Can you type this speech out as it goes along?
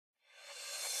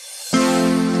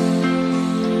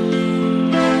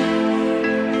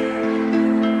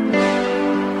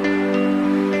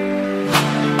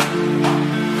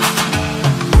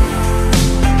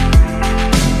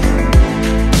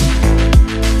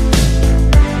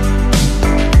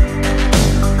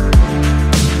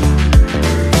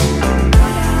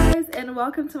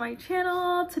to my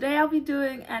channel. Today I'll be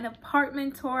doing an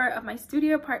apartment tour of my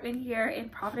studio apartment here in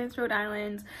Providence, Rhode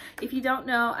Island. If you don't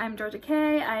know, I'm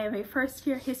Georga-Kay. I am a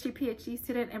first-year history Ph.D.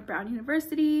 student at Brown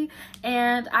University,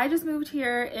 and I just moved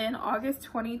here in August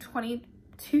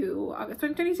 2022,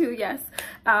 yes,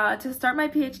 to start my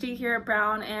PhD here at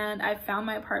Brown. And I found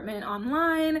my apartment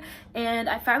online and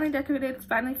I finally decorated,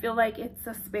 finally feel like it's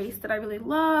a space that I really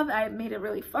love. I made it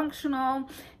really functional,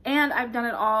 and I've done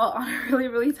it all on a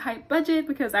really tight budget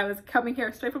because I was coming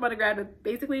here straight from undergrad with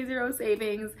basically zero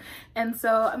savings. And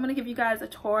so I'm gonna give you guys a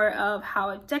tour of how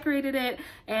I decorated it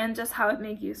and just how I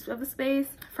made use of the space.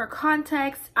 For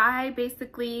context, I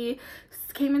basically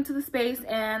came into the space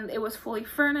and it was fully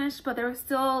furnished, but there were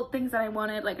still things that I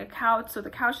wanted, like a couch. So the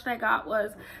couch that I got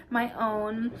was my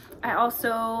own. I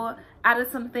also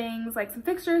added some things, like some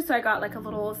fixtures. So I got like a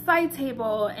little side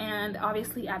table, and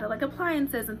obviously added like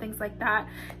appliances and things like that.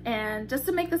 And just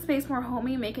to make the space more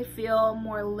homey, make it feel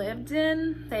more lived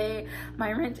in. Say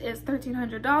my rent is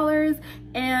 $1,300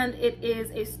 and it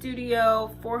is a studio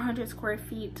 400 square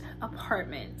feet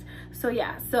apartment. So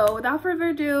yeah, so without further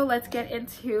ado, let's get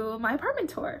into my apartment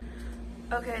tour.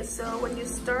 Okay, so when you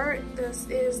start, this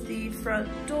is the front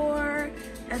door,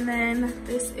 and then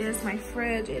this is my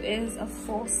fridge. It is a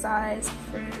full-size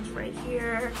fridge right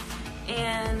here,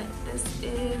 and this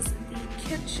is the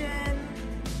kitchen.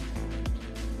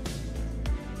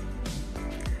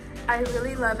 I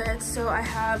really love it. So I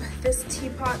have this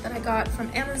teapot that I got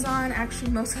from Amazon.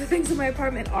 Actually, most of the things in my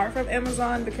apartment are from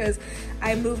Amazon because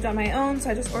I moved on my own, so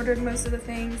I just ordered most of the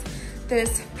things.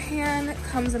 This pan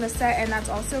comes in a set, and that's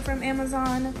also from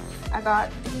Amazon. I got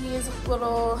these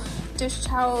little dish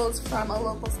towels from a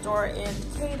local store in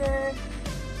Decatur.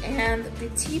 And the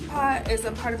teapot is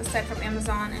a part of a set from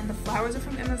Amazon, and the flowers are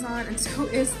from Amazon, and so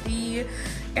is the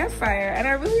air fryer. And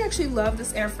I really actually love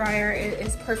this air fryer. It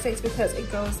is perfect because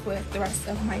it goes with the rest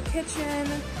of my kitchen.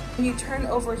 When you turn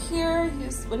over here,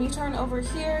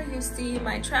 you see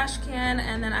my trash can,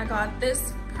 and then I got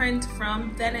this print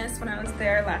from Venice when I was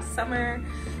there last summer.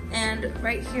 And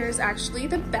right here is actually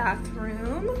the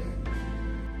bathroom.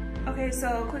 Okay,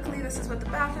 so quickly, this is what the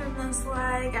bathroom looks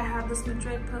like. I have this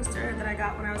Madrid poster that I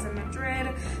got when I was in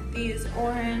Madrid. These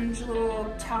orange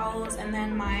little towels, and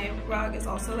then my rug is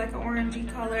also like an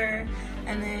orangey color.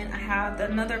 And then I have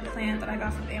another plant that I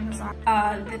got from Amazon.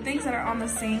 The things that are on the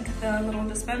sink, the little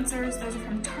dispensers, those are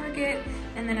from Target.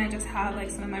 And then I just have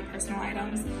like some of my personal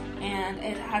items, and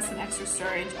it has some extra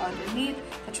storage underneath.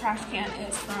 The trash can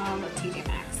is from TJ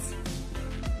Maxx.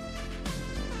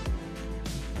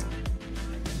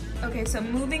 Okay, so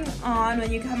moving on,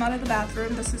 when you come out of the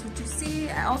bathroom, this is what you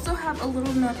see. I also have a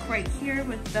little nook right here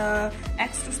with the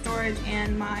extra storage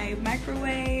and my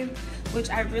microwave,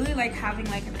 which I really like having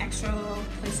like an extra little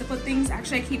place to put things.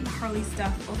 Actually, I keep Harley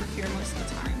stuff over here most of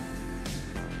the time.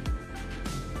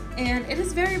 And it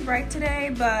is very bright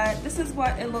today, but this is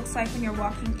what it looks like when you're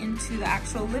walking into the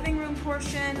actual living room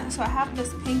portion. So I have this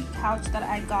pink couch that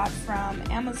I got from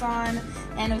Amazon,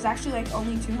 and it was actually like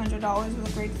only $200. It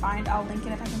was a great find. I'll link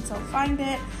it if I can still find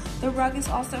it. The rug is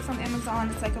also from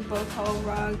Amazon. It's like a boho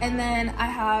rug. And then I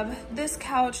have this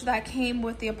couch that came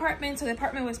with the apartment. So the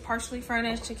apartment was partially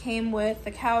furnished. It came with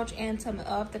the couch and some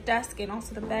of the desk, and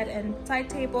also the bed and side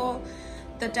table.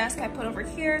 The desk I put over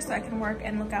here so I can work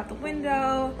and look out the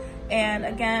window, and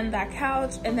again, that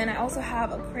couch. And then I also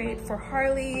have a crate for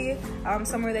Harley,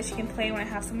 somewhere that she can play when I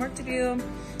have some work to do.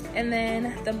 And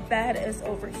then the bed is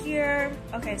over here.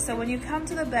 Okay, so when you come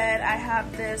to the bed, I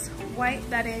have this white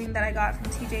bedding that I got from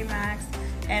TJ Maxx,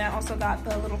 and I also got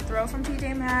the little throw from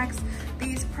TJ Maxx.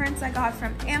 These prints I got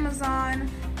from Amazon.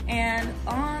 And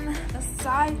on the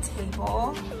side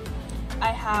table, I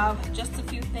have just a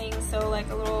few things, so like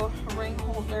a little ring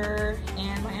holder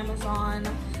and my Amazon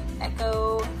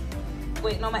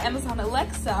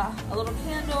Alexa, a little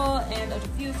candle and a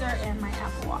diffuser, and my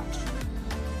Apple Watch.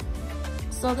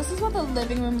 So this is what the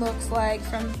living room looks like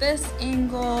from this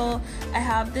angle. I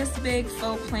have this big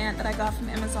faux plant that I got from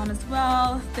Amazon as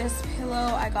well. This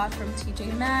pillow I got from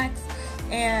TJ Maxx.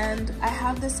 And I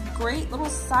have this great little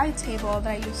side table that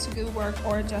I use to do work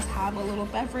or just have a little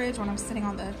beverage when I'm sitting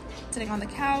on the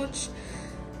couch.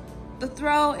 The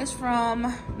throw is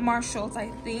from Marshall's, I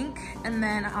think, and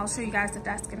then I'll show you guys the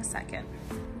desk in a second.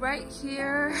 Right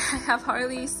here, I have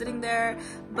Harley sitting there,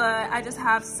 but I just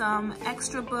have some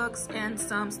extra books and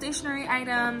some stationery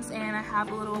items, and I have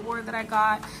a little award that I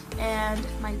got, and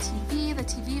my TV. The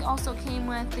TV also came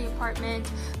with the apartment,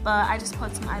 but I just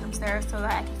put some items there so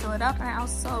that I can fill it up, and I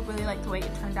also really like the way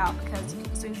it turned out because you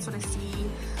can sort of see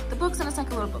the books, and it's like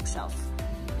a little bookshelf.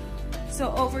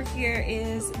 So over here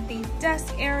is the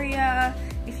desk area.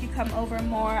 if you come over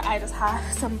more, I just have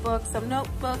some books, some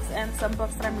notebooks, and some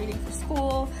books that I'm reading for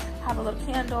school. I have a little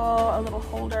candle, a little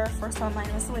holder for some of my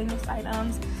miscellaneous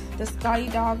items, this gaudy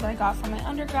dog that I got from my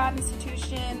undergrad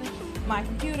institution, my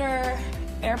computer,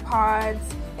 AirPods,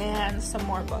 and some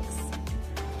more books.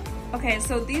 Okay,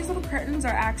 so these little curtains are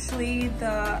actually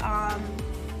the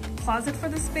closet for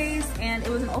the space, and it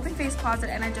was an open face closet,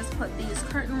 and I just put these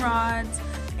curtain rods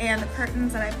and the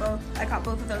curtains that I got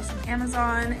both of those from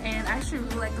Amazon, and I actually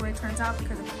really like the way it turns out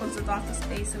because it closes off the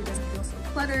space so it doesn't feel so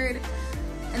cluttered.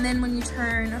 And then when you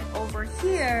turn over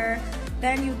here,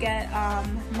 then you get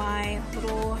my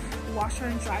little washer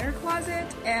and dryer closet,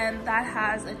 and that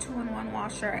has a 2-in-1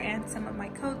 washer and some of my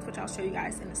coats, which I'll show you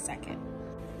guys in a second.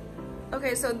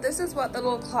 Okay, so this is what the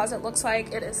little closet looks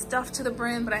like. It is stuffed to the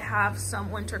brim, but I have some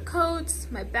winter coats,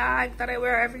 my bag that I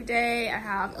wear every day. I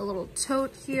have a little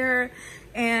tote here,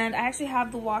 and I actually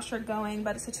have the washer going,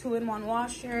 but it's a 2-in-1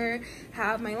 washer. I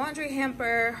have my laundry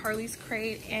hamper, Harley's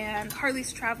crate, and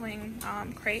Harley's traveling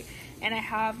crate, and I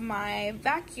have my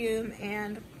vacuum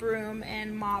and broom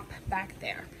and mop back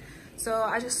there. So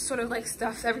I just sort of like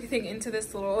stuff everything into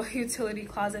this little utility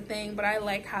closet thing, but I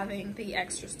like having the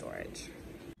extra storage.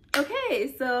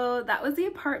 Okay, so that was the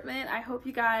apartment. I hope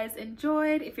you guys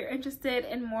enjoyed. If you're interested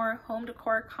in more home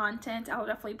decor content, I'll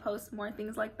definitely post more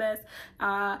things like this.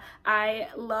 I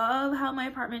love how my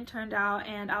apartment turned out,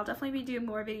 and I'll definitely be doing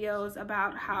more videos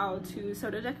about how to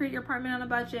sort of decorate your apartment on a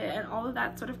budget and all of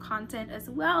that sort of content, as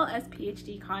well as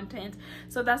PhD content.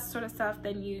 So if that's the sort of stuff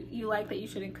then you like, that you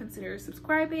should consider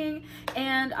subscribing,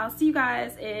 and I'll see you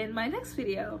guys in my next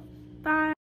video.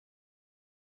 Bye.